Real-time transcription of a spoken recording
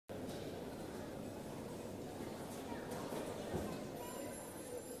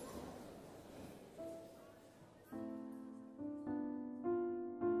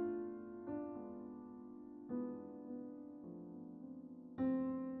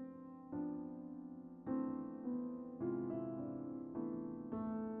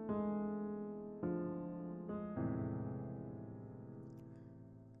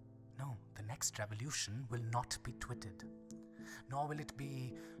next revolution will not be tweeted, nor will it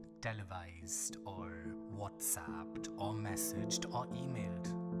be televised or WhatsApped or messaged or emailed.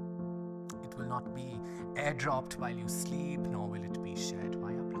 It will not be airdropped while you sleep, nor will it be shared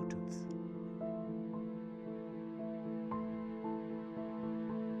via Bluetooth.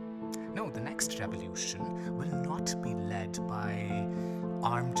 No, the next revolution will not be led by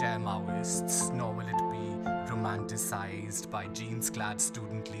armchair Maoists, nor will it be romanticized by jeans-clad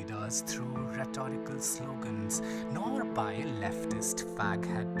student leaders through rhetorical slogans, nor by leftist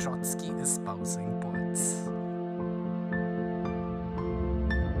faghead Trotsky espousing poets.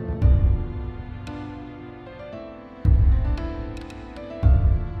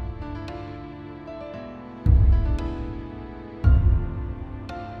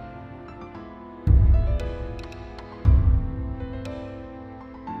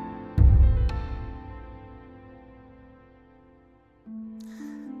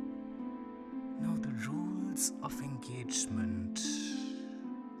 Of engagement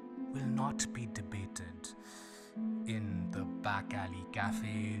will not be debated in the back alley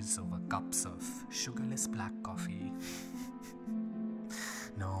cafes over cups of sugarless black coffee.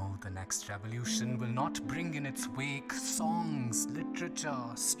 No, the next revolution will not bring in its wake songs,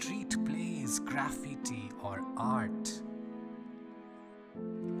 literature, street plays, graffiti, or art.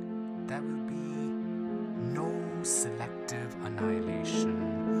 There will be no selective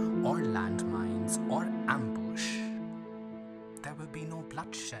annihilation or landmines or ambush. There will be no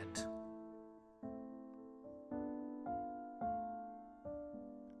bloodshed.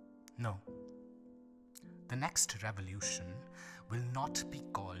 No. The next revolution will not be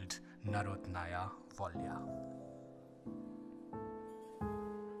called Narodnaya Volya.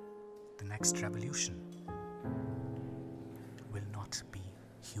 The next revolution will not be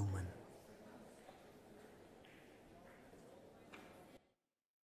human.